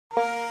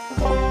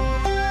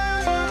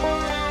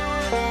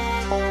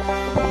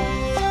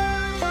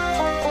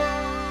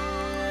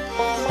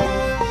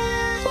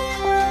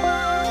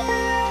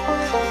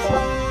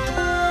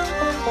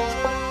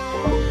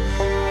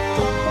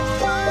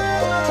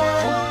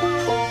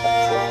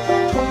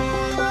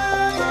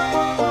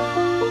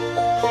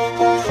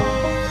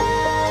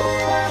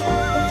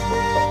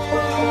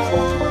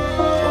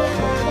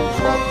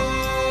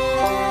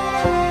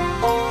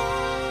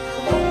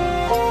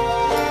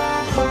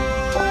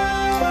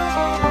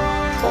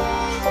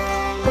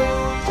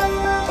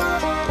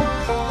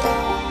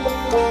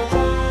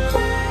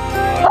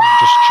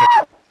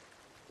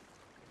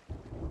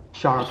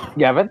Sharp.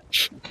 Gavin?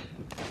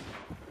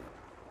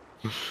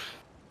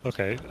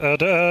 Okay.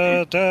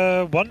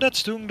 The one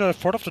that's doing the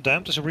Fort of the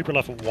Damned is a Reaper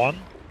level 1.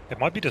 It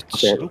might be the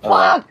sloop.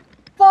 Fuck!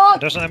 Fuck!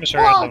 There's an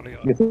emissary at Lonely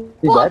Is Island.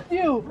 he Fuck dead?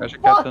 you! There's a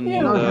Fuck captain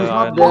you! No, on he's the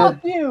not island. dead.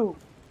 Fuck you!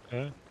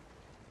 Okay.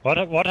 What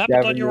happened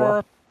Gavin, on you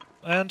your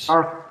end?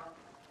 Sharp.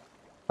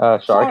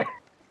 Shark.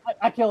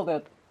 I killed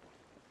it.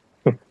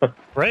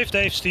 Brave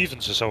Dave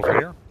Stevens is over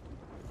here.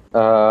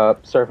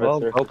 Surface. Well,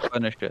 go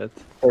punish it.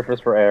 Surface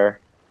for air.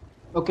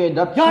 Okay,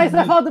 that Guys, should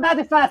I be... found the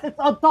manifest! It's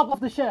on top of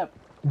the ship!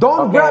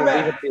 Don't Okay, grab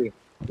leave it! it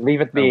be.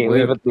 Leave it be. Oh,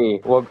 Leave we're it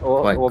be. We'll go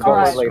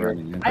Alright. later.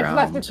 Running I've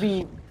left it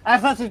aground. be.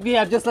 I've left it be,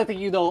 I'm just letting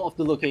you know of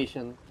the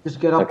location. Just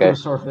get up Okay. to the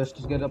surface.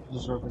 Just get up to the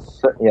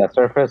surface. Yeah,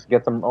 surface.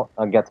 Get some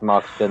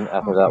oxygen.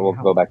 After that, we'll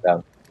go back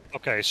down.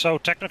 Okay, so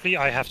technically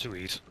I have to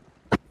eat.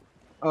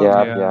 Oh,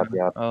 Yeah.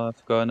 I'll have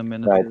to go in a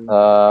minute.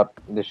 Right.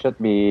 This should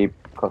be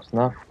close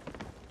enough.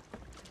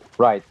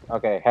 Right.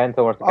 Okay. Head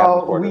towards the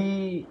captain's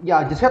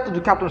quarters. Just head to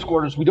the captain's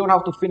quarters. We don't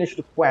have to finish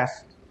the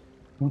quest.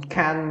 We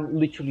can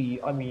literally,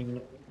 I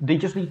mean, they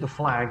just need the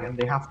flag and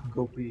they have to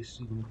go pretty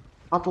soon.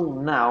 Until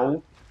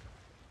now,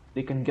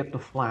 they can get the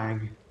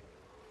flag.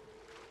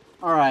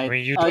 Alright. I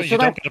mean, you should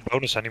don't get a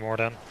bonus anymore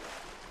then.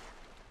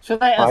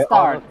 Should I I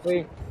start?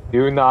 honestly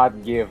do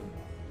not give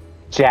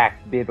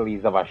jack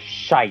diddlies of a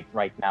shite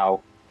right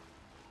now.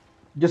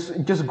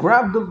 Just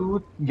grab the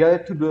loot,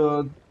 get it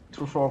to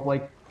sort of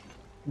like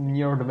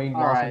near the main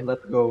boss Alright. and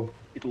let go.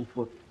 It'll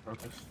put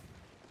purpose.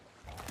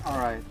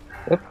 Alright.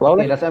 It's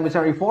slowly. Okay, that's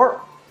emissary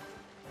 4.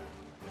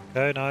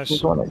 Okay, nice.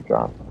 This one is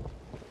dropped.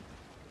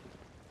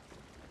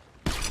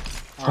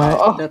 Alright.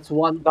 Oh. That's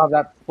one. Stop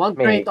that. One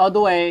me. crate on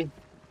the way.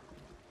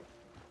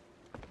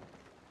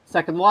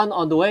 Second one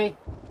on the way.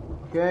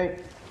 Okay.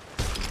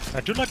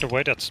 I do like the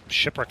way that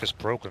shipwreck is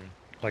broken.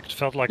 Like it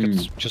felt like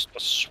it's just a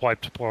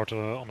swiped apart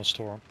on a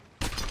storm.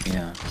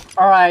 Yeah.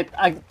 Alright,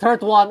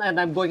 third one and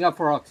I'm going up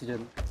for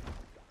oxygen.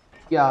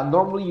 Yeah,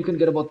 normally you can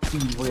get about 3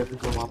 before you have to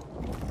come up.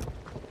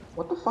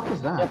 What the fuck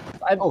is that? Yep,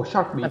 I'm, Oh,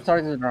 shark meat. I'm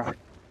starting to draw.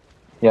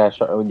 Yeah,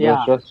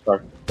 Yeah. just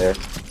start there.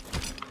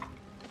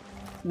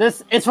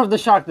 This it's from the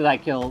shark that I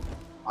killed.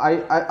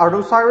 Are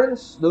those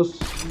sirens? Those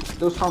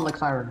sound like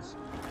sirens.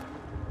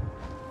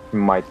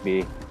 Might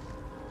be.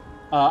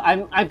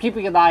 I'm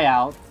keeping an eye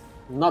out.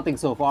 Nothing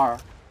so far.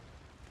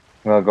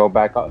 I'm gonna go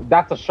back up.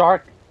 That's a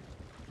shark.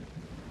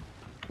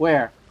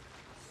 Where?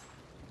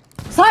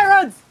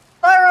 Sirens!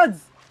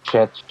 Sirens!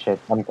 Shit.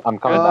 I'm coming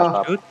back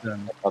up. Shoot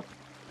them.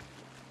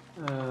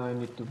 I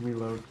need to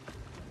reload.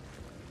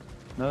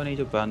 No need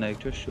to panic,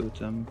 just shoot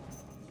them.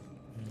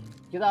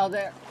 Get out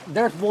there.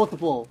 There's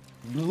multiple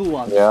blue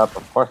ones. Yeah,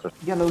 of course.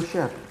 Yeah, no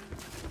shit.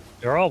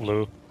 They're all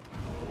blue.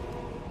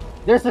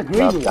 There's a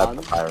green That's one.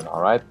 the siren,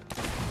 alright.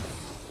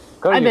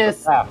 I Could use the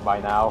missed. staff by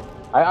now.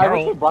 I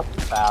wish we brought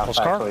the staff,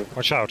 Oscar, actually.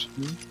 watch out.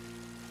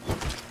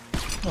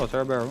 Oh, it's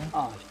our barrel.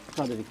 Oh, you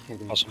gotta be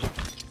kidding. Awesome.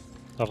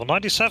 Level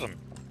 97. Is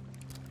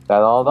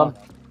that all of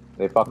them?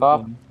 They fuck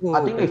off?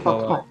 I think they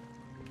fucked up.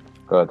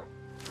 Good.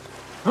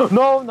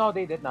 No,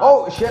 they did not.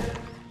 Oh shit!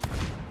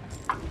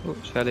 Oh,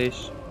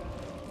 Shellies.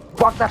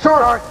 Fuck that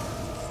shark!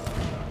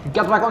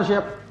 Get back on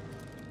ship.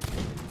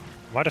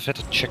 Might have hit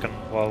a chicken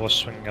while I was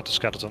swinging at the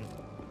skeleton.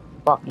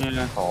 Fuck.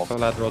 Yeah, Oh.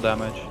 collateral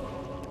damage.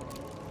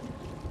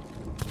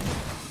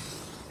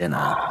 Dinner.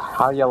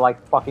 How you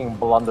like fucking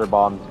blunder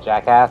bombs,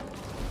 jackass?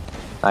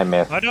 I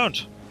missed. I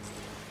don't.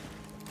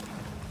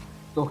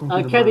 Talking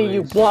to the Kenny, you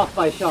mermaids. blocked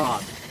my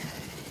shot.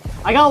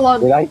 I got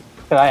one. Did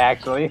I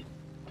actually?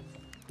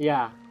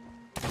 Yeah.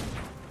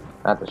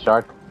 That's the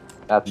shark.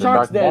 That's the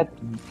Shark's shark dead.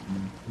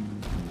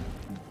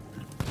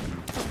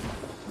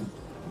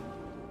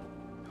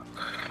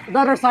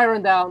 Another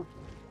siren down.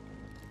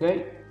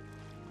 Okay.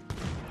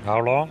 How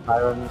long?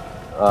 Siren.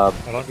 How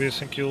long do you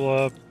think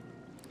you'll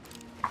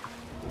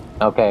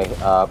Okay.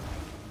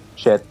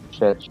 Shit.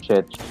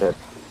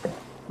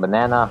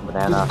 Banana.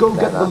 Just go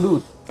get the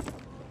loot.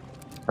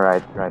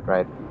 Right.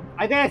 I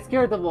think I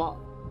scared them all.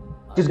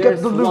 Just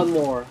There's get the loot. one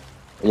more.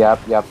 Yep.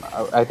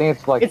 I think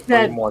it's like It's 3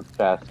 dead. more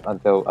chests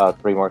until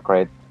 3 more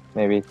crates,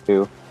 maybe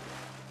 2.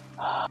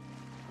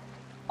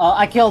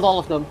 I killed all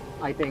of them,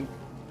 I think.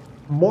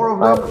 More of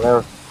them.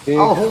 There.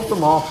 I'll hold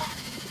them off.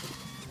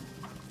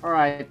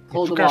 Alright,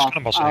 hold took them our off.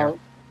 cannonballs in here.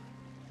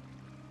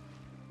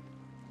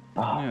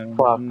 Yeah,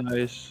 Fuck.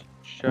 nice.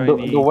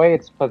 Shiny. The way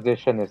it's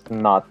positioned is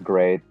not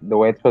great. The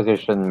way it's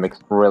positioned makes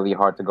it really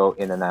hard to go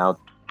in and out.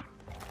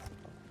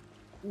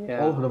 All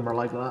Yeah. of them are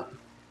like that.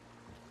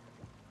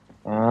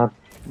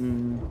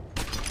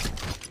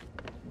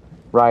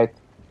 Right.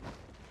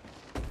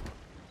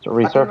 So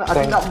I think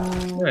resurfacing.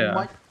 that Yeah.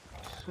 might...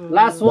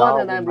 Last one No,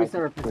 and we I'm might do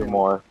resurfacing.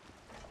 more.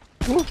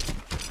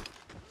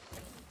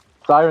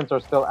 Sirens are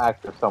still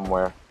active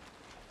somewhere.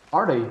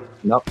 Are they?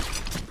 Nope.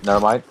 Never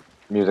mind.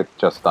 Music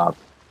just stopped.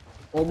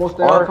 Almost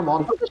there, Or come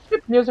on. is it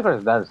ship music or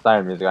is that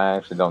siren music? I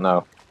actually don't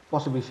know.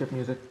 Possibly ship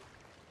music.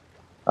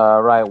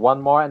 Right,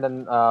 one more and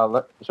then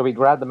should we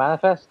grab the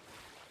manifest?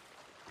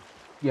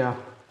 Yeah.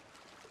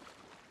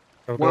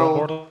 go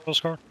Well- on board,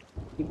 Oscar?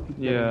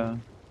 Yeah.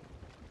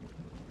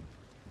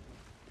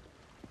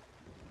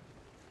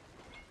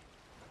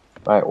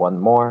 Right, one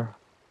more.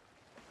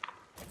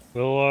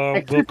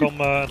 We'll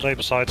come and lay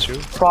beside you.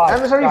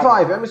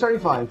 M35,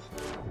 M35.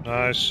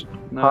 Nice.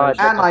 Nice.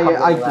 And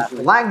I just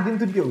flagged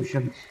into the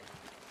ocean.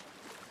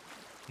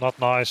 Not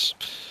nice.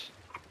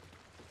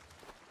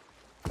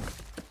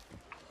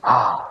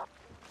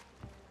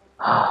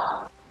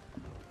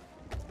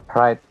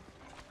 Right,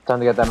 time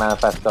to get that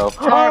manifesto.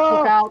 Look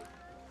out.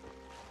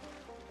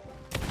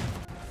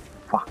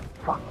 Fuck.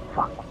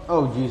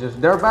 Oh Jesus,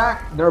 they're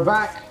back. They're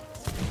back.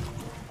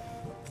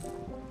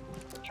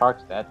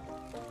 Shark's dead.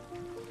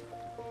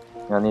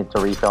 I need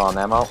to refill on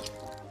ammo.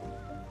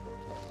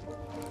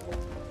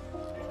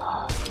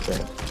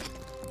 Shit.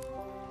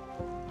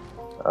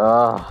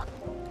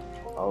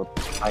 So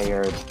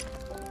tired.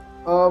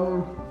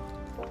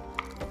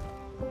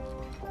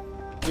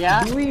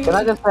 Yeah? Can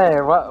I just say,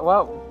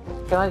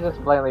 can I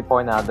just plainly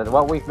point out that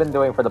what we've been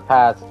doing for the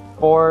past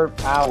 4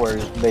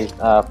 hours,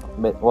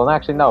 well,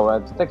 actually,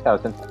 no, 6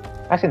 hours since,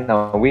 actually,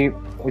 no, we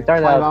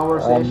started 5 out,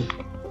 hours-ish.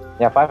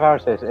 yeah, 5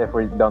 hours if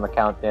we don't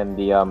account in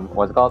the,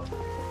 what's it called?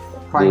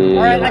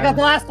 Alright, I got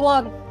the last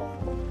one!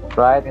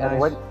 Right, Nice. and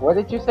what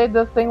did you say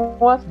the thing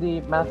was, the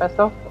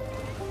manifesto?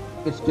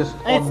 It's just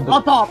It's on the...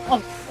 on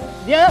top!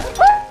 Yeah!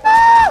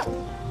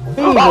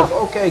 Jesus,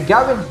 okay,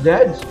 Gavin's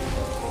dead.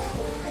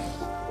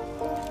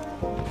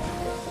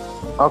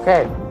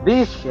 Okay,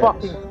 these Shit.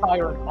 fucking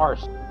sirens are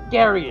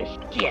scary as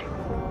shit.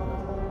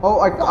 Oh,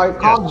 I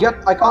can't get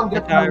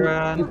you.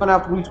 Tyrant. You're gonna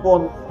have to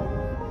respawn.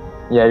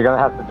 Yeah, you're gonna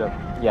have to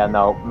just, yeah,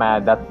 no,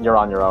 man, you're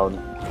on your own.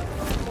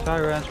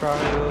 Tyrant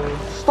trial.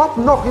 Stop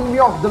knocking me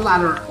off the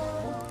ladder.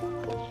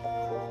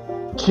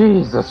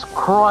 Jesus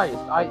Christ,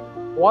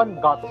 one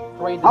got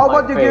straight in How my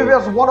about you face. give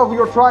us one of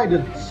your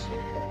tridents?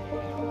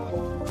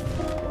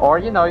 Or,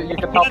 you know, you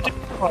can help them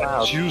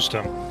out. Use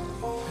them.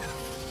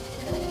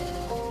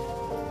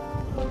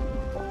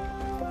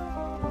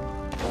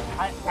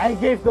 I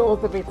gave the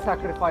ultimate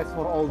sacrifice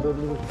for all the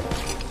loot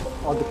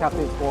on the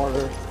captain's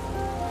quarter.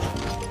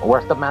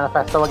 Where's the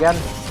manifesto again?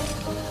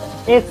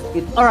 It's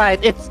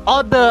alright, it's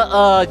on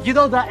the you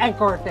know the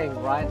anchor thing,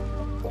 right?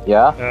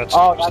 Yeah? It's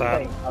Oh, that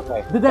stand. thing.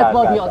 Okay. The dead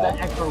body on that.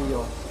 the anchor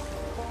wheel.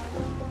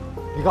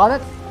 You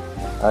got it?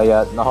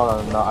 Yeah, no, hold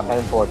on, no, I'm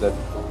heading towards it.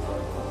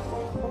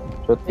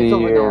 Should be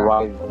over there.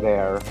 right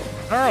there.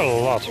 There are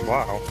a lot,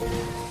 wow.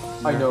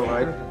 I know,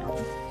 right?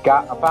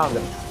 I found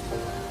it.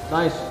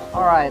 Nice.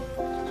 Alright.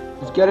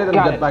 Just get it and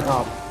Got get it. back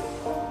up.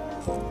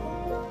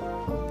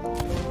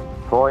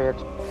 Voyage.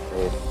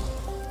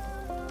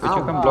 But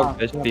you can block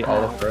basically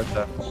all of her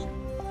attacks.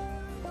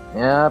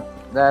 Yep,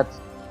 that's...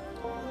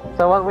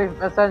 So what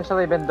we've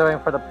essentially been doing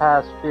for the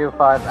past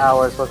 5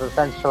 hours was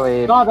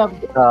essentially Got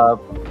him.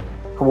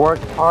 work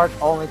hard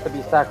only to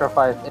be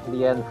sacrificed in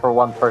the end for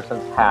one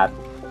person's hat.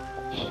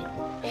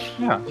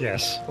 Yeah.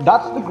 Yes.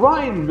 That's the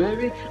grind,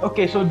 baby.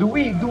 Okay, so do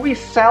we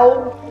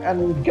sell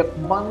and get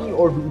money,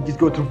 or do we just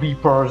go to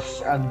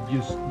Reapers and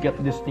just get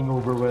this thing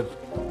over with?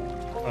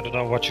 I don't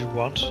know what you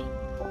want.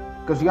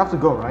 Because you have to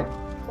go, right?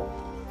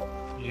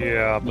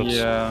 Yeah, but...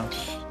 Yeah.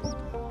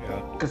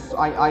 Yeah. Because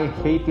I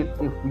hate it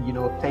if we, you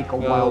know, take a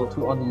while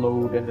to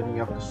unload and then we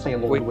have to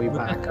sail all the way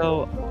back.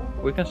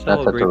 We can sell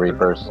Let's head to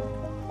Reapers.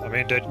 I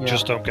mean, they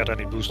just don't get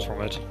any boost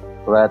from it.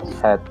 Let's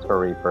head to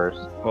Reapers.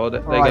 Well, they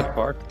Alright. get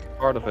part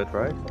of it,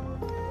 right?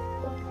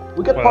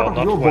 We get Well, part of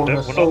not your with,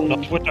 bonus, the, so...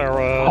 not with our...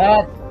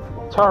 Head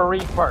to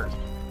Reapers.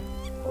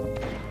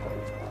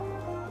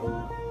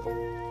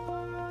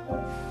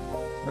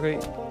 Okay.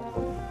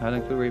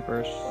 Heading to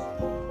Reapers.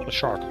 a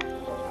shark.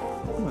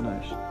 Oh,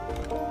 nice.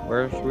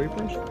 Where's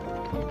Reapers?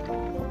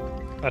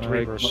 At Like,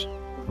 Reapers.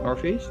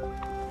 Northeast?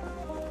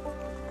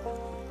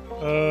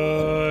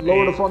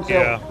 Lower the front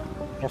sail. Yeah.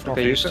 Okay,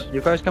 Northeast.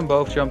 you guys can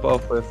both jump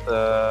off with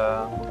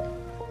the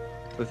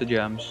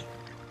gems.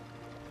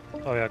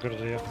 Oh yeah, good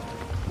idea.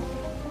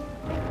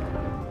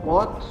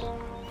 What?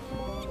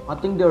 I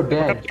think they're I can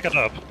dead. pick it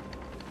up.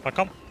 I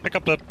can't pick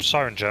up the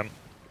siren gem.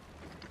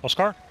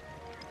 Oscar?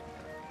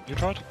 You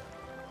tried?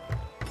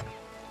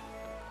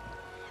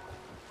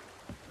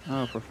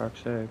 Oh, for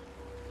fuck's sake.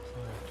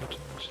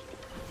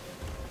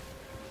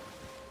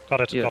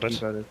 Got it, Yeah, got you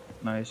it. got it.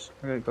 Nice.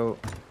 Okay, go.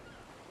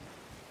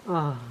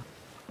 Ah,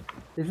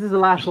 this is the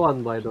last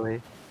one, by the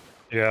way.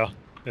 Yeah,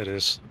 it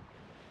is.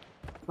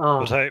 Ah,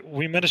 But hey,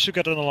 we managed to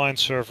get an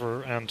alliance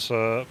server, and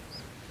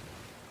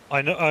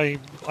I know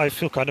I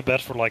feel kind of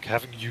bad for like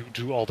having you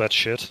do all that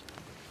shit.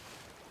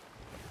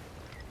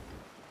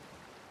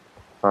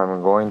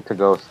 I'm going to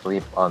go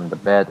sleep on the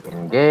bed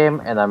in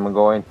game, and I'm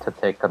going to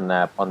take a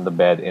nap on the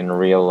bed in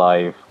real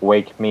life.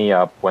 Wake me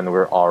up when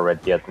we're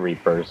already at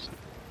Reapers.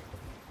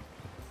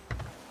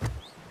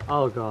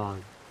 oh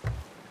god.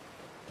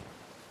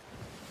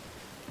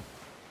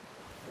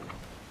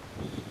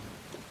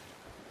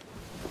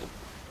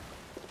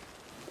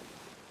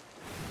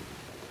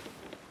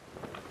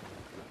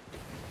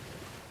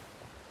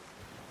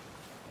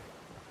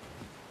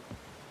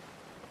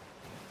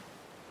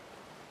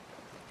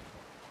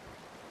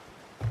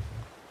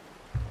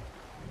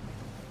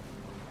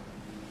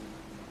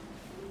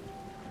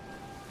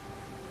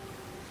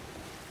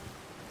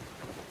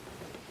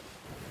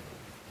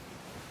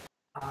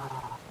 Yeah.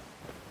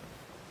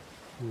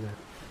 We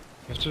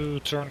have to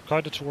turn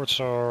kind of towards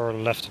our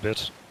left a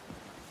bit.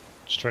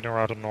 Straight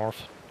around the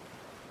north.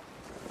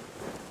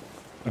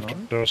 After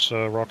North? those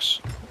rocks.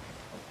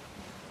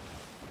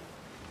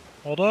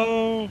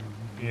 Although...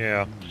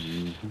 Yeah.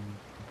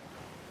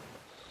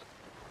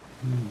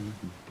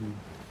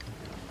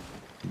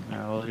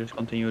 Now we'll just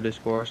continue this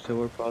course till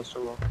we're past the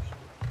rocks.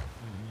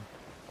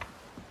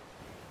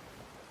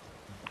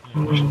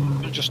 Yeah, we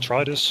should just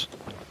try this.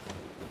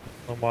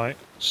 On my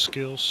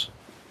skills.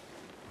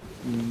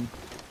 Mm.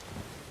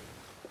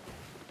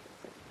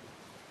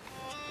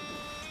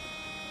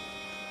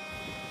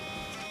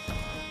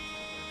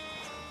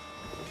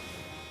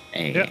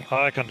 Hey. Yeah,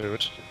 I can do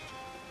it.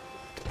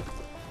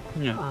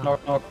 Yeah,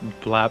 not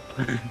blap.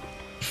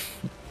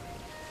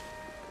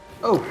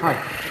 Oh, hi.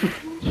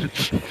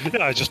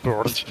 Yeah, I just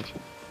boarded.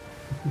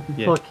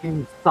 Yeah.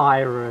 Fucking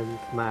sirens,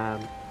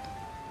 man.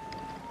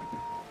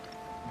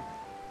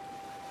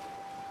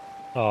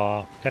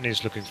 Aw,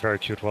 Kenny's looking very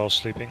cute while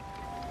sleeping.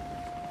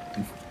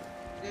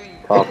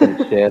 Talking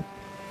shit.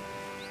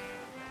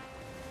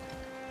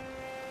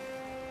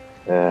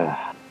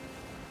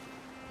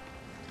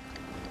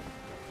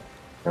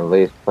 At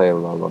least play a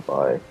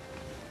lullaby.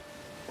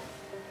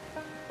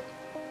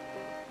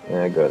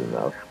 Yeah, good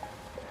enough.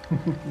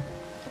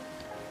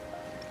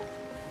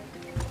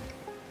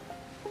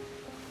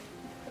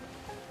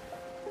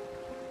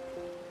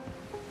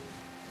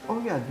 Oh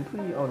yeah, did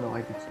we? Oh no,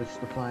 I did switch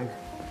the flag.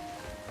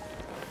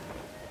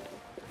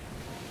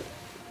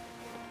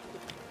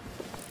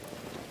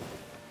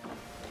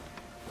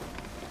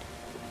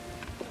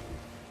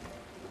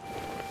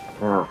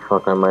 Oh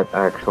fuck, I might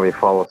actually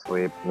fall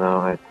asleep.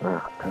 No,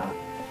 oh god.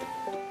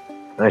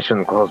 I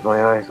shouldn't close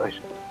my eyes, I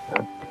should...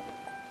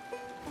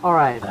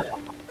 Alright.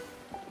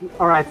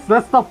 Alright, so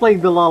let's stop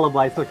playing the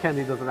lullaby so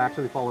Candy doesn't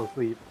actually fall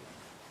asleep.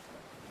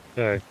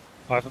 Okay,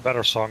 I have a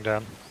better song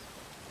then.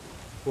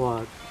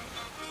 What?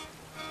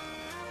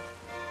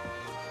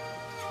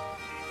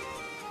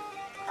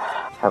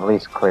 At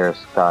least clear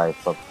skies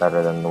look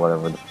better than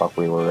whatever the fuck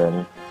we were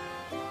in.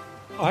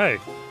 Oh hey,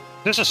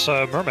 this is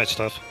mermaid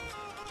stuff.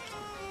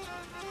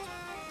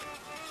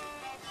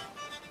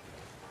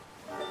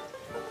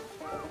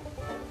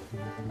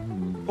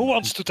 Who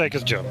wants to take a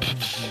jump?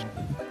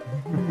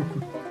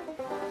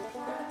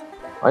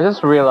 I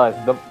just realized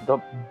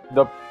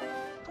the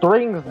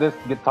strings this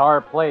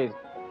guitar plays.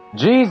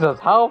 Jesus,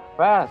 how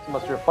fast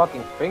must your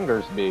fucking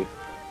fingers be?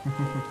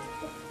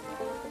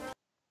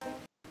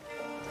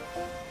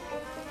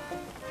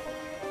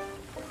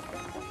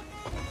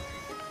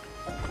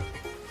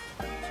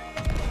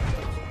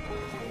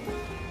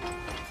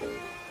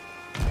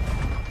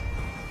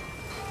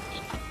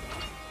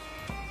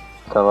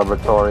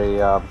 Celebratory,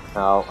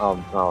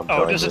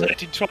 Oh, this is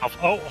 1812.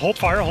 Oh, hold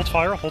fire, hold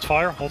fire, hold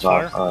fire, hold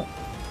fire.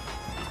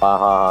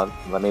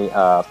 Let me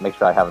make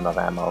sure I have enough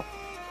ammo.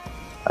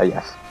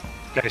 Yes.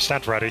 Okay,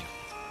 stand ready.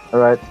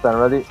 Alright, stand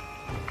ready.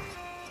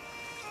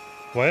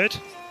 Wait.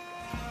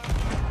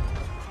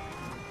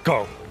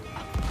 Go.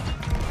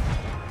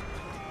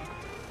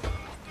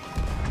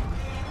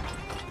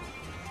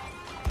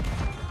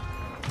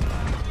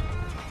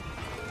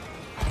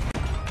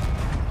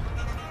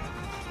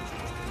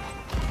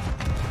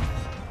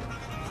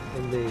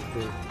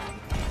 Amazing.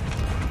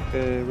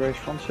 Raise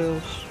front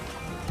sails.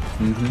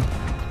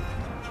 Mm-hmm.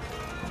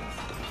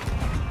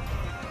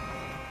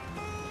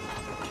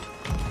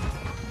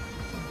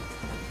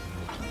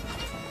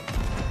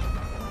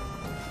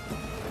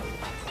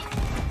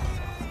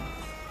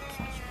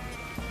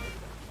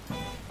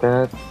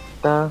 Da,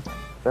 da,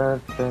 da,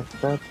 da,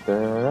 da,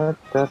 da,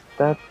 da,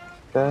 da,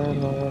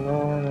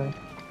 da.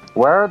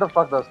 Where the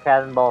fuck those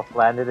cannonballs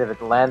landed? If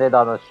it landed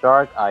on a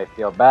shark, I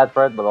feel bad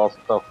for it, but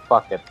also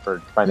fuck it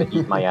for trying to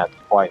eat my ass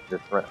twice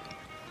this round.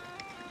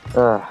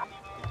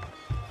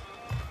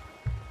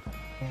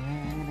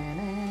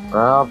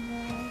 Well,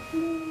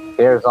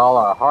 here's all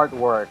our hard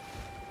work.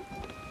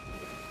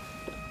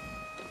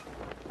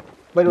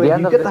 By the way, The do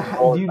end you of get this the hat?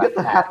 whole Do you get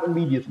the hat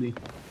immediately?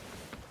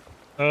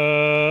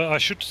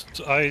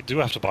 I do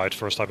have to buy it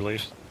first, I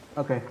believe.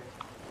 Okay.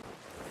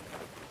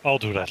 I'll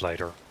do that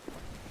later.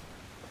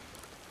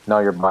 No,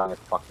 you're buying it.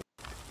 Fuck.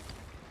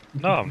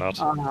 No, I'm not.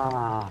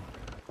 Are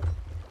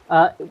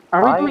we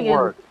I doing it?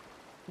 worked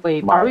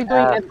Wait, my are we doing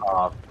ass it?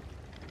 off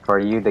for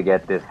you to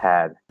get this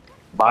hat.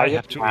 Buy I it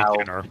have to now eat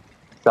dinner.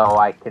 so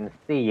I can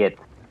see it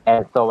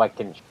and so I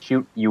can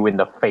shoot you in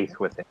the face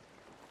with it.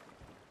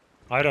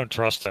 I don't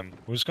trust him.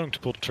 Who's going to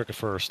pull the trigger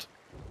first?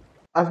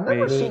 I've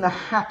never Me. seen a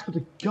hat with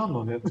a gun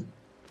on it.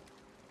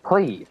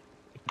 Please,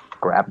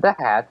 grab the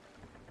hat,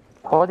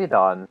 put it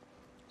on,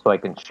 so I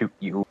can shoot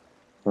you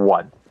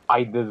once.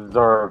 I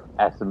deserve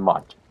as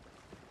much.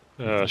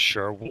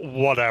 Sure,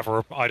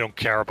 whatever. I don't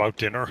care about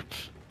dinner.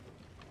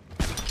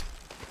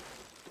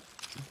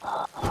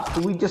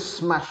 So we just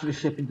smash the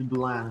ship into the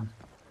land.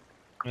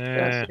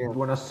 Eh, We're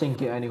gonna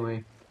sink it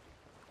anyway.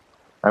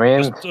 I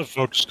mean, just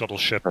vote scuttle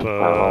ship.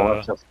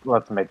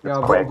 let's make this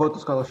Yeah, quick. vote the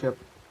scholarship.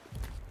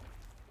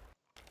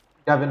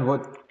 Gavin,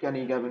 vote.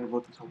 Kenny, Gavin,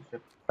 vote the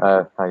scholarship.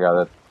 I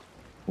got it.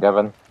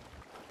 Gavin.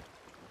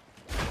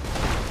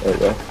 There you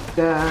go.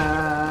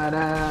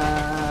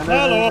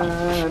 Hello.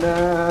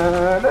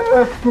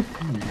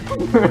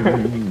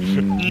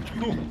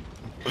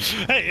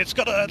 Hey, it's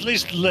gotta at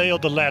least lay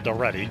on the land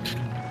already.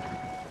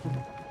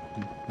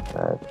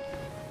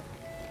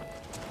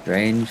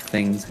 Strange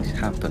things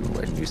happen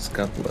when you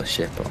scuttle a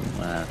ship on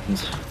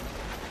land.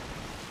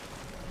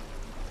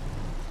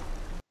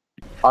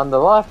 On the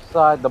left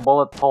side, the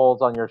bullet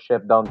holes on your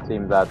ship don't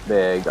seem that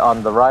big.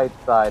 On the right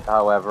side,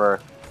 however,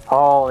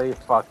 holy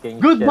fucking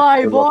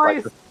Goodbye, shit, they look like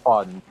boys! a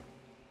sponge.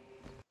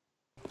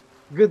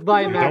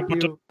 Goodbye, Don't put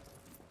Matthew.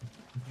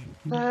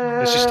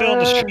 Is he still on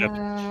the ship?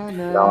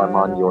 Now I'm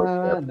on your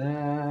ship.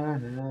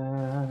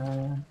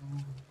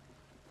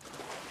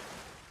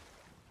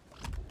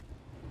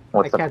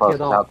 What's the I can't get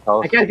closest off.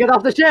 outpost? I can't get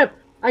off the ship!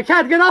 I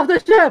can't get off the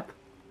ship!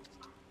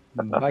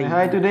 Say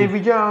hi to Davy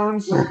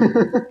Jones.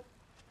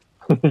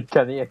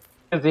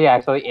 Is he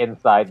actually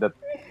inside the...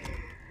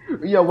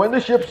 Yeah, when the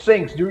ship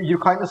sinks, you're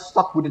kind of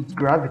stuck with its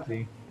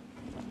gravity.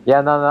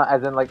 Yeah, no,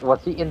 as in, like, was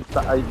he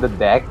inside the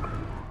deck?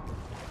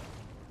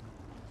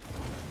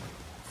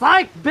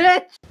 Psych,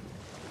 bitch!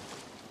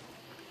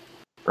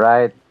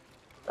 Right.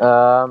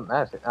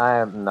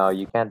 Actually, no,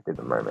 you can't do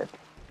the mermaid.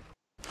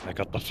 I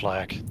got the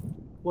flag.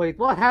 Wait,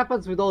 what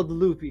happens with all the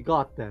loot we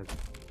got then?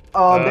 They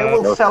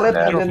will no sell it,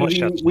 snap. and then Push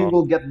that we spot.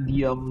 will get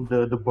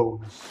the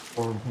bonus.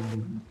 Or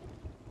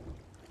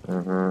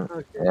Mm-hmm.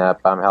 Okay.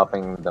 Yep, I'm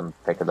helping them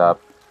pick it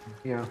up.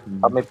 yeah.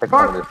 Help me pick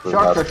some of this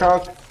Shark, food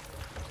shark, up. shark.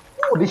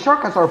 Oh, the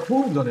shark has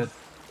harpoons on it.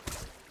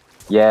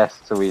 Yes,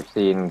 so we've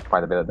seen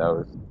quite a bit of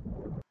those.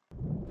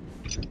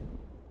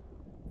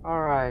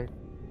 Alright.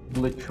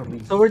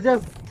 Literally. So we're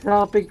just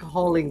helping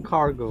hauling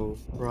cargo,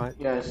 right?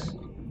 Yes.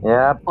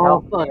 Yep, Oh,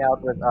 help fuck. me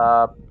out with,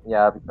 Got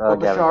the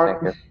Gavin,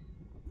 shark. thank you.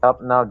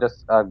 Help, now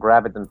just,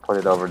 grab it and put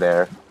it over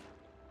there.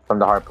 From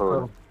the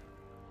harpoon.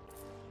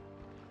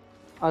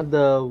 On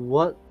the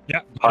what?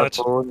 Yeah, got it.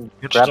 Harpoon.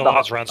 We're Grab still the on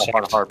its stuff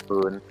on ransacked.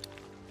 harpoon.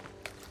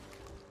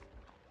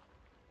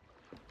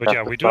 But That's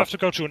yeah, the we do have stuff.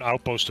 to go to an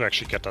outpost to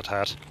actually get that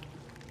hat.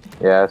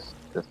 Yes,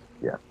 just,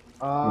 yeah.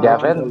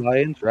 Gavin?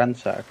 Alliance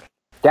ransack.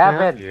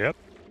 Gavin! Yep.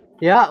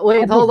 Yeah,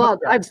 wait, hold on.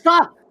 I'm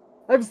stuck!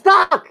 I'm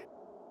stuck!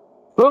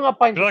 Bunga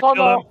pa Did I yung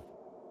kill him?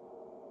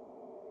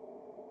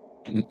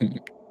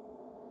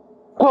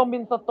 Kung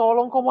minta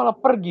tolong ko malah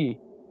pergi.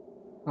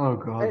 Oh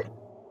god.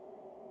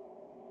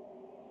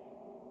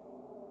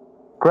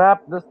 Grab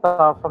the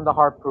stuff from the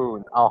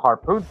harpoon. I'll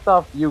harpoon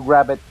stuff, you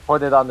grab it,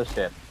 put it on the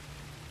ship.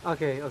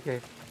 Okay, okay.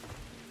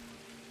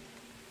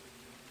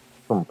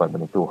 Sumpah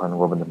demi Tuhan,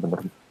 gua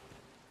bener-bener.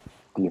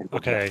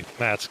 Okay,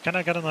 Matt, can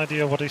I get an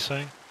idea of what he's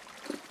saying?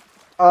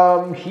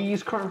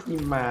 He's currently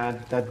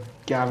mad that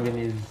Gavin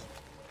is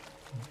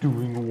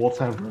doing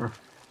whatever.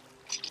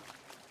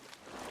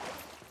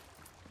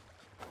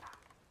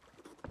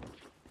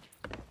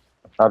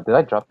 Did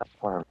I drop that?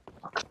 Whatever.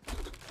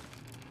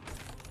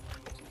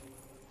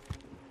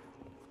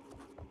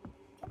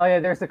 Oh yeah,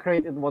 there's a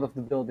crate in one of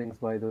the buildings,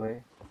 by the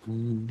way.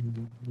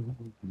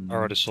 I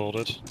already sold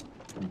it.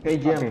 Hey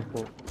Jim, Okay,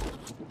 cool.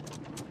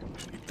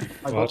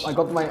 I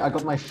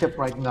got my ship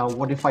right now.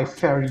 What if I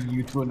ferry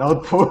you to an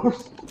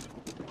outpost?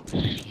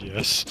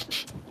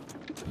 Yes.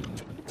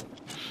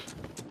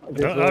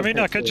 There's I one mean,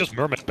 I can crate. just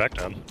mermaid back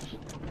then.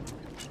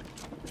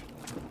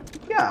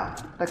 Yeah,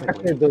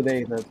 technically.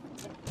 Donated.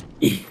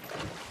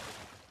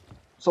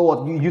 So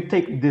what? You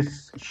take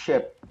this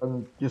ship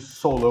and just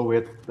solo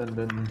it, and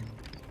then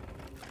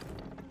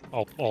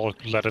I'll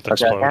let it Okay, I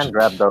explode. can't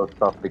grab those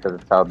stuff because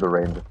it's out of the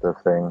range of the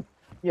thing.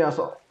 yeah.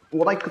 So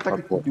what I could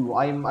technically do,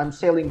 I'm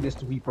sailing this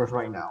to Reapers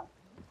right now.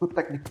 Could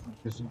technically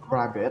just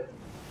grab it,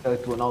 sail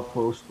it to an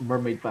outpost,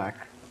 mermaid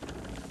back.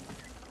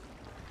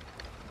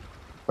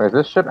 Wait, is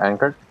this ship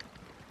anchored?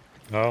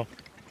 No.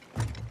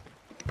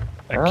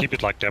 And Huh? keep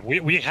it like that.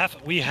 We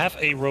have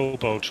a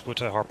rowboat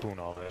with a harpoon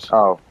on it.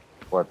 Oh,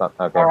 what's that?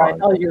 Okay, Alright,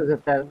 hold on. I'll use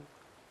it then.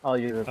 I'll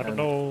use it I don't then.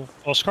 know,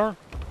 Oscar,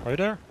 are you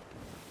there?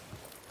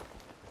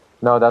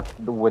 No, that's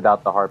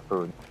without the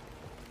harpoon.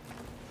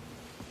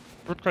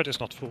 Fruit crate is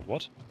not full.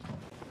 What?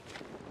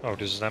 Oh,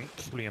 this is an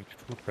fully empty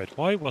fruit crate.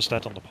 Why was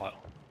that on the pile?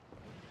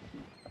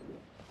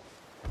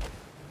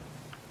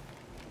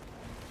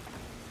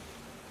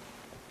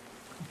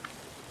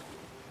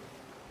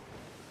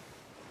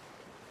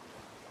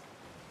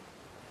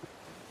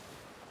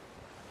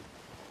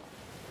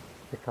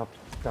 Pick up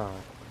stuff.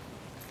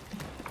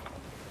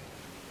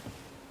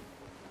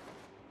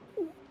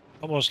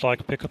 Almost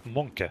like pick up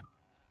monkey.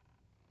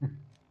 Is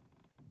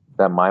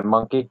that my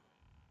monkey?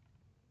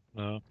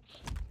 No.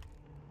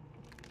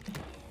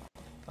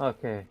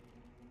 Okay.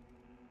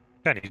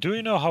 Kenny, do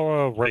you know how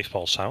a rave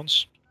ball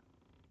sounds?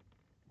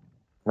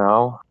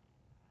 No,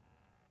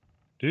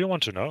 Do you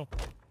want to know?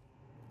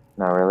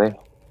 not really.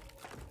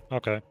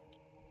 Okay.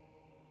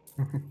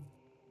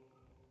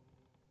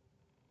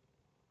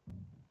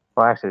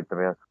 Well, actually, to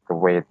be honest,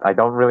 wait. I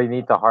don't really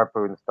need the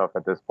harpoon stuff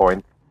at this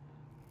point.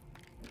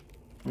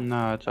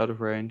 No, it's out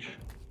of range.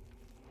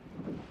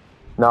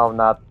 No,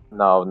 not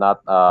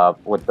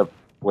with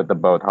the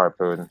boat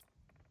harpoon.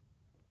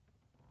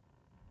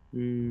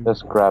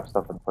 Just grab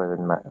stuff and put it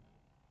in my...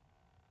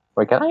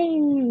 Wait, can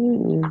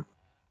I...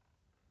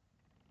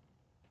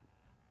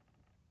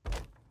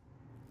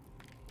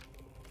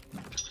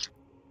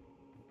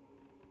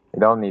 You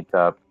don't need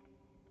to...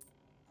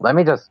 Let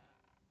me just...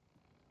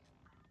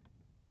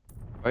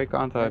 Why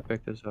can't I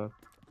pick this up?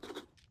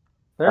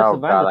 There's Oh a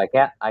god,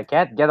 bandit. I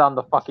can't get on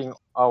the fucking...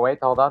 Oh wait,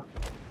 hold on.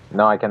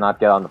 No, I cannot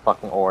get on the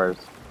fucking oars.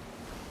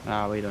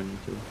 Nah, we don't need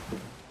to.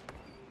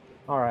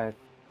 Alright.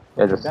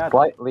 Yeah, just That-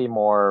 slightly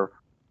more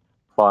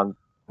fun,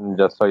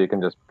 just so you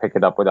can just pick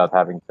it up without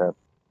having to...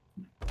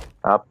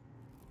 Up.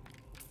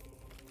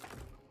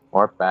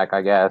 Or back,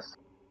 I guess.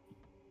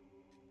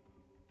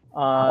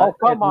 Oh,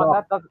 come on,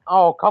 that doesn't...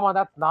 Oh, come on,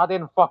 that's not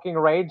in fucking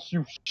range,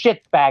 you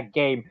shitbag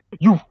game!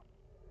 You...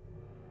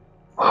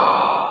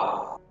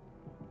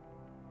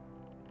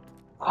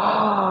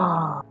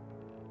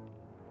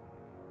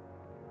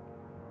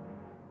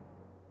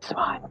 It's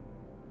fine.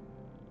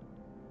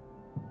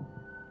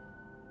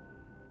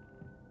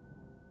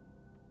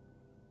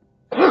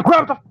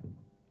 Grab the...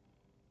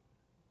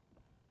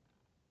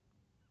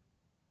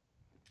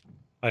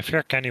 I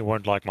fear Kenny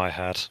won't like my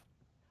hat.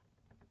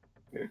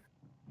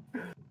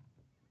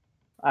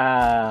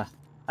 I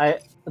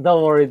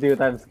don't worry,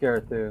 dude. I'm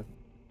scared too.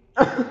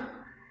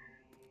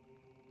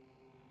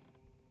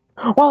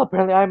 Well,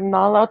 apparently I'm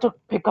not allowed to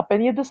pick up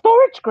any of the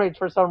storage crates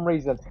for some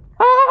reason.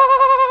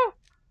 I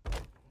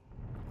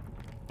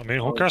mean,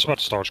 who cares about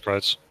the storage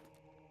crates?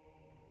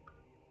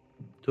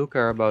 Do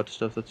care about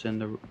stuff that's in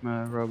the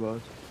robot.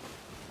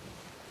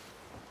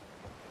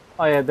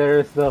 Oh yeah,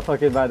 there's the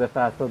fucking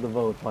manifest on the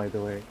boat, by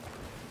the way.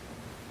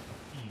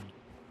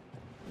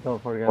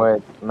 Don't forget.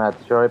 Wait, Matt,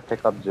 should I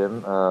pick up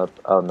Jim? Oh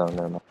no,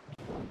 never mind.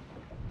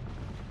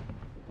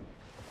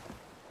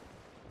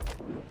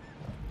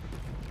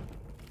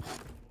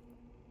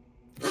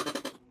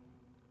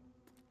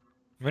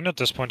 I mean, at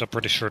this point, I'm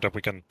pretty sure that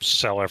we can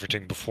sell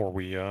everything before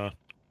he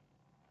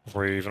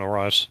even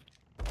arrives.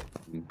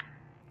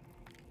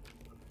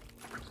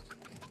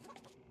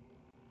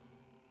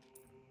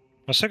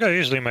 I think I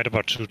easily made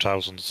about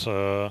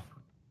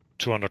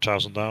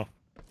 200,000 now.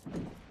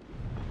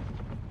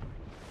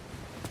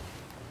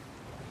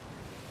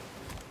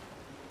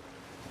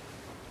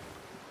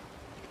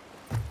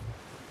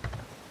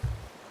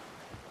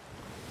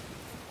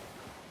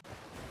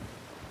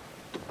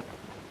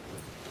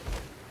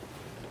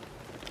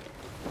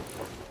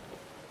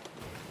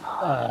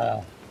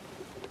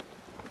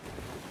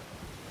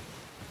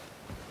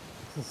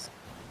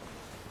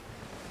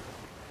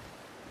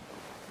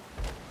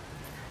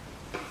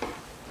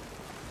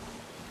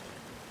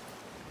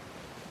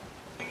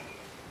 Is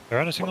there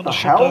anything on the the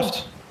ship hell?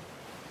 left?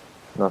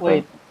 Nothing.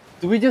 Wait,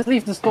 do we just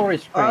leave the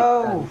storage crate?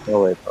 Oh,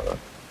 Oh wait, hold on.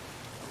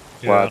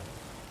 Yeah. What?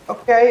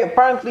 okay.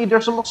 Apparently,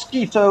 there's a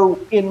mosquito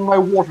in my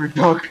water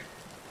jug.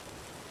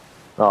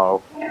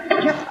 Oh.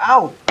 Get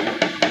out!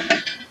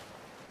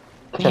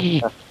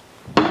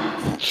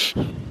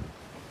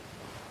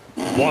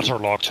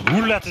 Waterlocked.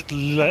 Who let it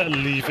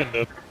leave in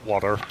the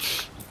water?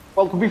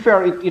 Well, to be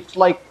fair, it's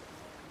like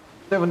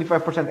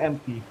 75%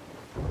 empty.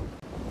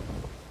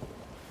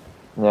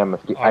 Yeah,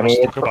 mosquito. I I was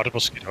mean, talking about the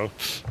mosquito.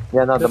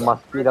 yeah, no, the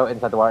mosquito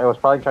inside the water. It was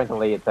probably trying to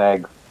lay its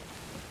egg.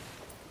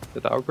 Is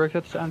it Outbreak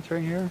that's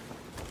answering here?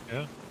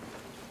 Yeah.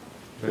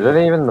 Is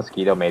it even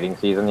mosquito mating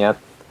season yet?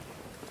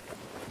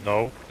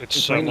 No, it's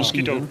It's raining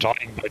mosquito season.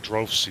 dying by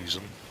drove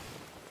season.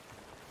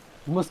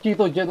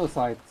 Mosquito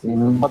genocide.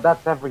 But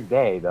that's every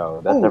day,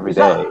 though. That's Oh, every is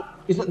day.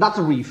 that's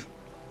a reef.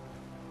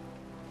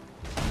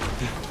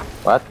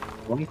 What?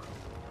 A Yeah,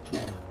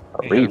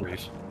 reef?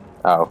 reef.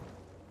 Oh.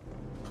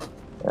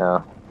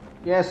 Yeah.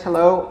 Yes,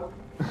 hello.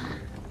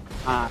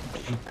 Ah.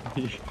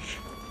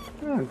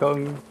 Yeah,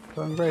 going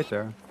great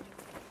there.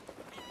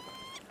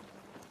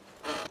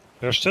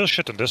 There's still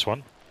shit in this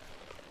one.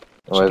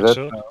 What is it?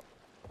 Still-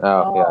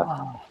 Oh,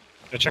 yeah.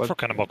 Yeah, check What? for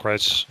cannibal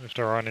crates, if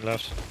there are any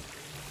left.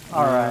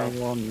 Alright.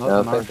 Well, I not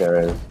don't much. think there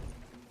is.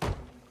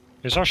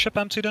 Is our ship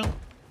empty then?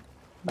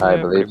 I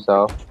Yeah, believe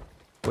so.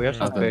 We have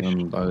some Other fish.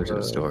 than loads uh,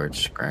 of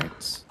storage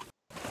crates.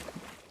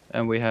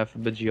 And we have a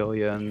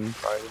bajillion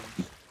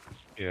tridents.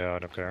 Yeah, I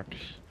don't care.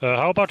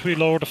 How about we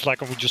lower the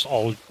flag and we just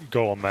all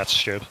go on Matt's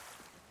ship?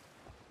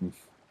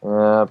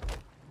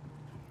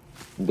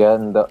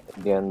 Get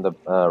the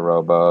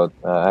rowboat.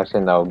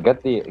 Actually, no.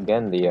 Get the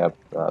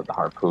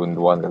harpooned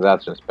one. 'Cause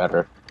that's just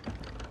better.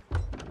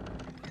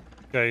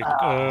 Okay,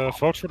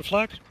 vote for the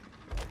flag?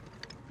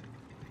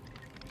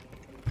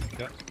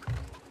 Yeah.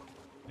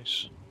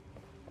 Nice.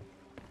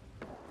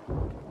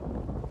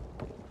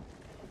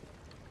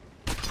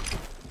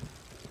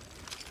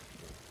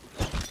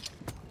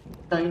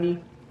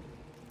 Shiny.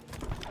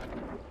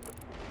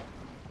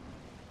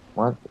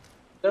 What?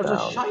 There's a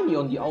Wow. shiny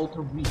on the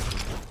outer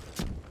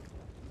reef.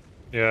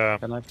 Yeah,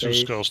 Can I two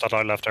please? skulls that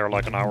I left there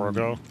like an hour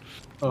ago.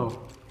 Oh.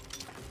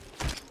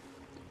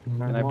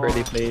 Can I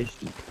pretty please?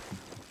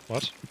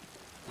 What?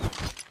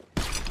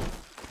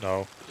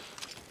 No.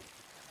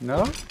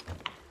 No?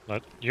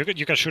 You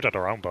can shoot at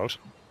our own boat.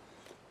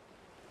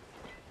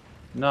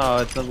 No,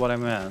 it's not what I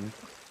meant.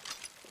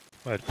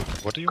 Wait,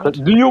 what do you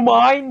want? Do you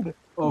mind?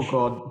 Oh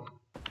god.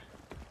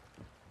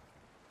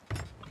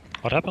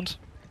 What happened?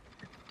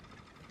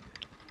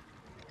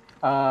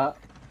 The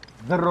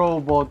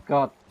rowboat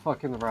got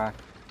fucking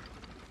wrecked.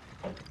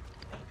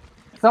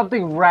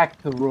 Something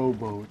wrecked the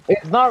rowboat.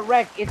 It's not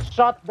wrecked. It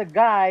shot the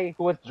guy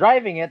who was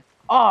driving it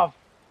off.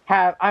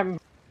 I'm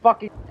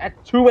fucking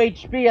at 2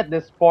 HP at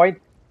this point.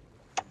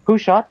 Who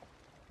shot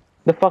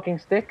the fucking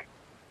stick?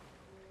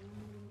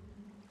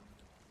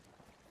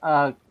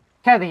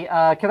 Kenny,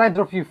 can I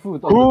drop you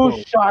food on Who the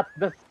boat? shot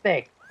the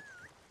stick?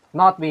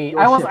 Not me. Your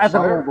I was ship, at the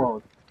sire?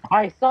 rowboat.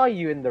 I saw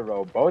you in the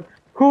rowboat.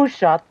 Who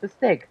shot the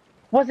stick?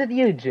 Was it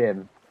you,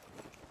 Jim?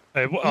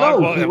 Hey,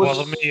 No, he it was-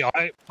 wasn't me.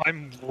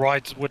 I'm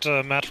right with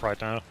Matt right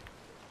now.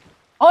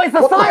 Oh, it's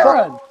a What the fuck?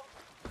 siren!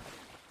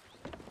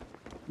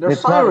 They're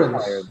It's not a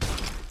sirens. siren.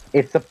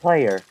 It's a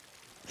player.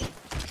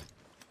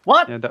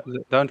 What? Yeah,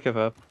 don't give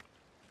up.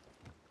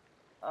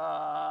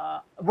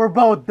 We're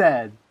both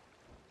dead.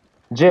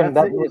 Jim,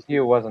 That's that it. was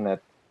you, wasn't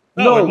it?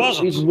 No, it No,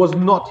 wasn't. it was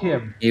not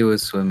him. He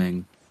was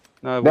swimming.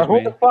 No, it Then was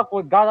who me. the fuck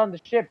got on the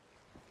ship?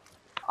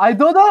 I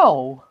don't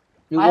know.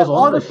 It I was on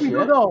the honestly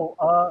ship. don't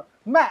know.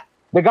 Matt.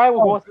 The guy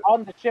who Oh. was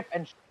on the ship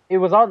and it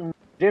was on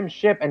Jim's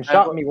ship and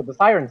shot me with the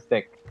siren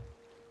stick.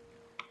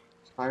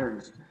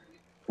 Sirens.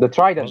 The It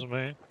trident. wasn't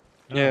me.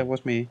 Yeah, it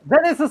was me.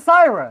 Then it's a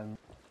siren.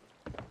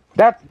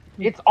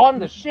 It's on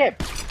the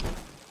ship.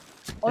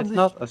 On It's the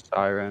not a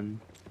siren.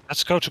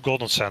 Let's go to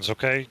Golden Sands,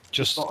 okay?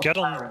 Just not a get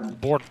on siren.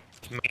 board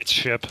mate's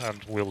ship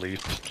and we'll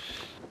leave.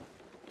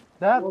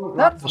 That's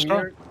Let's go.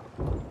 weird.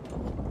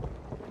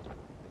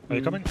 Are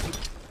you coming?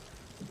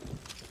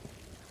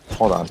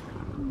 Hold on.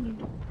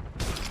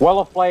 Well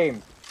of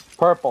flame.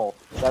 Purple.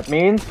 That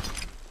means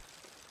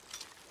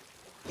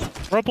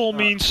Purple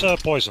means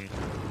poison.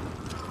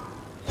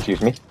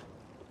 excuse me.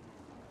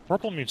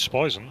 Purple means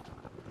poison.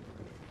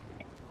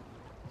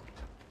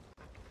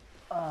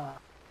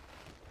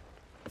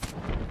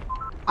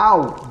 Ow!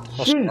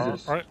 Oscar,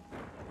 Jesus!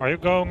 Are you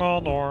going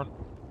on or?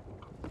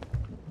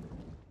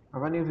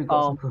 Have any of you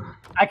got some food?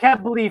 I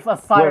can't believe a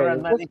Wait, siren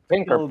is that this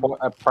pink or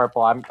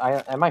purple?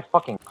 Am I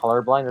fucking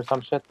colorblind or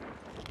some shit?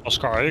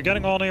 Oscar, are you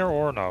getting on here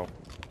or no?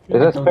 Is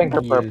this don't pink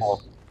or think he is.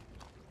 purple?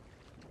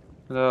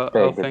 I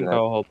Big, think isn't it?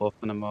 I'll hop off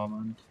in a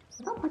moment.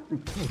 That might be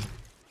pink.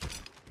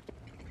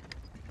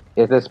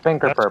 Is this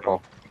pink or That's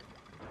purple?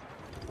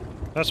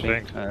 That's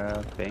pink.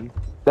 Pink.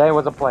 Then it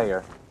was a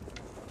player.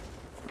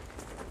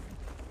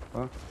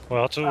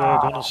 Well, to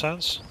Golden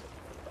Sands.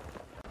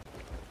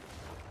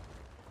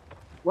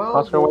 Well,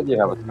 Oscar, what do you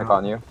have a stick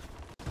on you?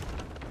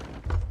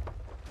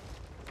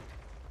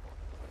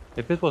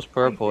 If it was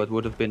purple, it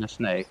would have been a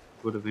snake.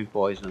 It would have been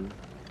poison.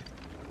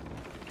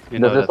 You Does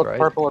know this that, look right?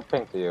 purple or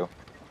pink to you?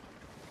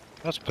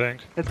 That's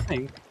pink. It's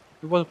pink.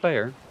 It was a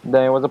player.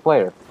 Then it was a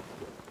player.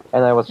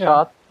 And I was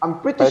shot. I'm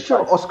pretty Right, sure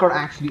right. Oscar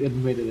actually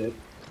admitted it.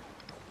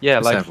 Yeah,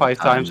 like Several 5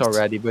 times times.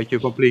 already, but you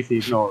completely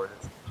ignored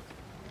it.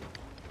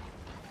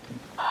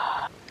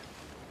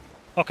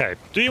 Okay,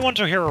 do you want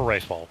to hear a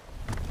rave ball?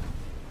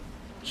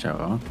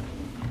 Sure.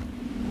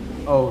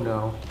 Oh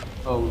no.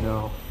 Oh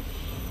no.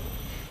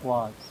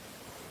 What?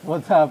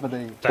 What's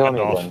happening? Kill Stand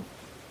me off. again.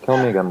 Kill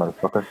me again,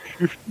 motherfucker.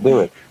 Do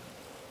it.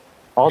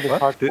 All the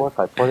What? hard work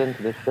I put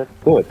into this shit.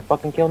 Do it.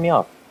 Fucking kill me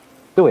off.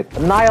 Do it.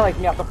 Annihilate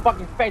me off the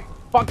fucking face.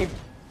 Fucking.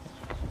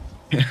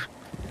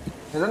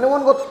 Has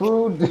anyone got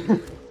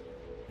food?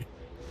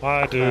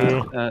 I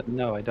do.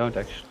 No, I don't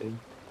actually.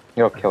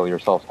 You'll kill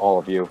yourselves, all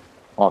of you.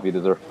 All of you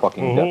deserve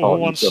fucking Who, death. who All of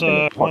you wants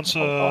deserve being wants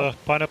fucking fucked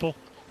off. pineapple?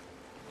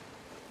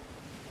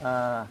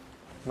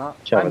 Not.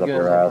 Shove I'm it up good.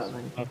 your ass.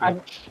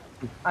 Okay.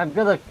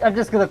 I'm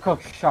just gonna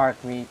cook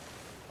shark meat.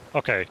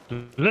 Okay,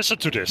 listen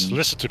to this.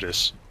 Listen to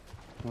this.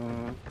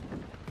 Mm.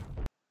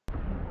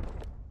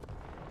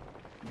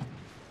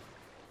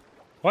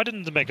 Why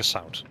didn't it make a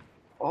sound?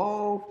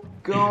 Oh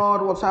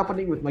god, what's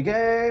happening with my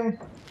game?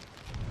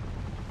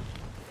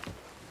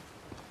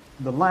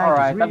 The lag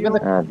Alright, is I'm real.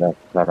 gonna-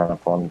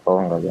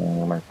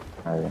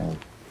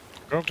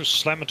 Going to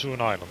slam into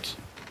an island.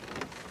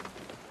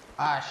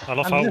 Ah, I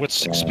love I'm how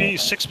just-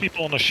 with six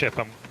people on a ship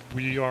and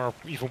we are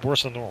even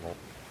worse than normal.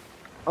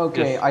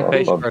 okay, Yes, I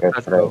okay.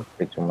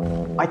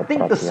 think I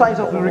think the size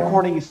of the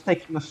recording is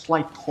taking a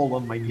slight toll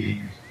on my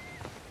game.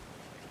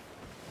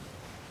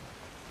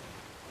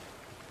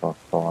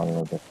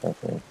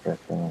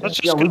 Let's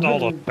just Yeah, get we've all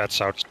the been-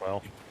 pets out as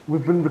well.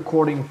 We've been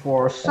recording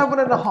for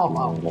 7.5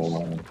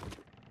 hours.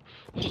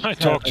 My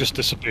dog just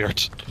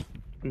disappeared.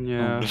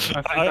 Yeah, I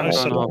think I I'm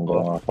said-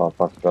 gonna hop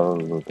off.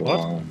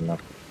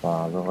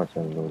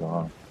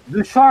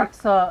 Do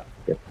sharks can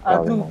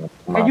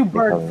you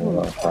burn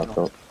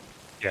food?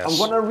 Yes. I'm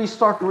gonna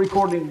restart the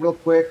recording real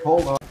quick.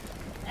 Hold on.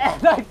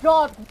 And I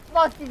got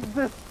fucking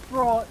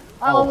destroyed.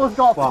 I Oh, almost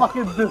got fuck.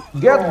 fucking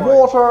destroyed. Get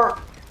water.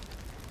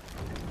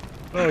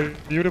 Oh,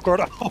 unicorn.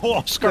 Oh,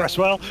 Oscar as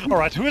well. All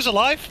right, who is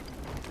alive?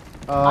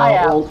 I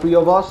am. All three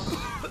of us.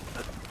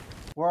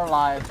 We're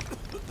alive.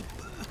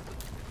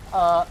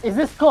 Is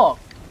this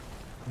cooked?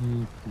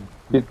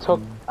 You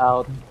took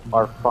out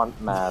our front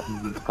mast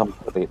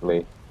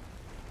completely.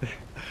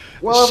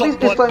 Well, at least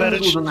this Someone time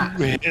it was managed an to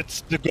accident.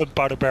 hit the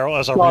gunpowder barrel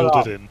as I Shut reeled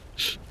up. it in.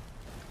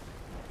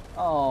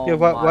 Oh Yeah,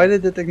 my. why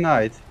did it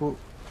ignite? What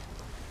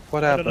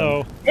I don't happened?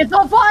 know. It's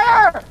on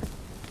fire!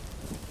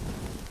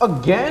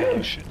 Again?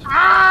 Yeah, shit.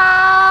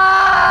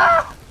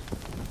 Ah!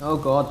 Oh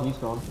god, he's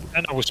gone.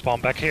 And I will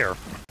spawn back here.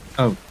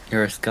 Oh,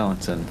 you're a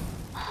skeleton.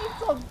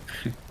 It's on...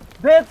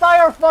 The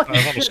entire fucking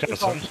I'm on a ship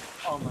is on... skeleton.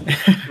 Oh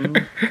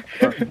my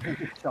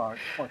god.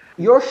 Fuck.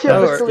 Your ship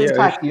No, is still yeah,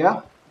 intact,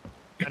 yeah?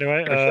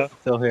 Anyway, Our ship is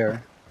still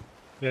here.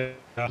 yeah,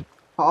 How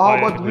I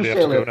about you really have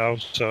to sail go it? now,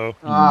 so...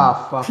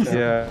 Ah, fuck that.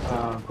 Yeah.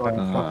 Oh god,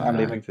 fuck I'm that.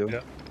 leaving too.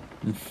 Yeah.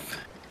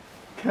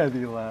 Can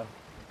you laugh?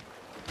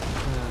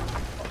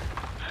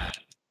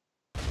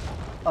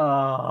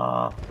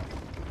 Yeah.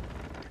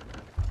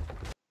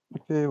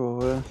 Okay,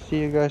 well, see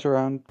you guys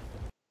around.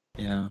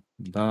 Yeah,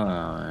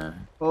 bye.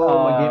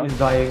 Oh, my game is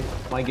dying.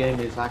 My game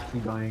is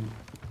actually dying.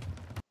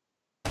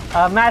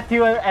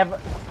 Matthew,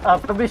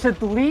 permission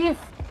to leave?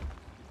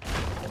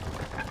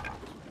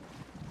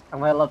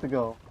 Am I allowed to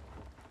go?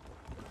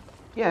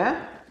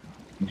 Yeah.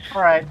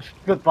 Alright,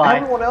 goodbye.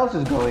 Everyone else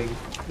is going.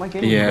 My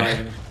game Yeah. is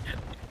dying.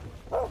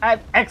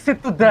 And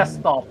exit to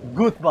desktop.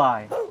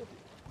 Goodbye.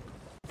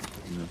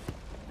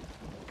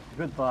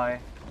 Goodbye.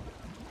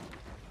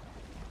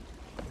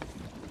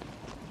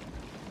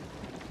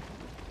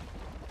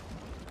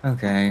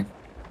 Okay.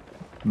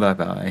 Bye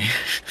bye.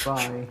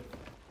 Bye.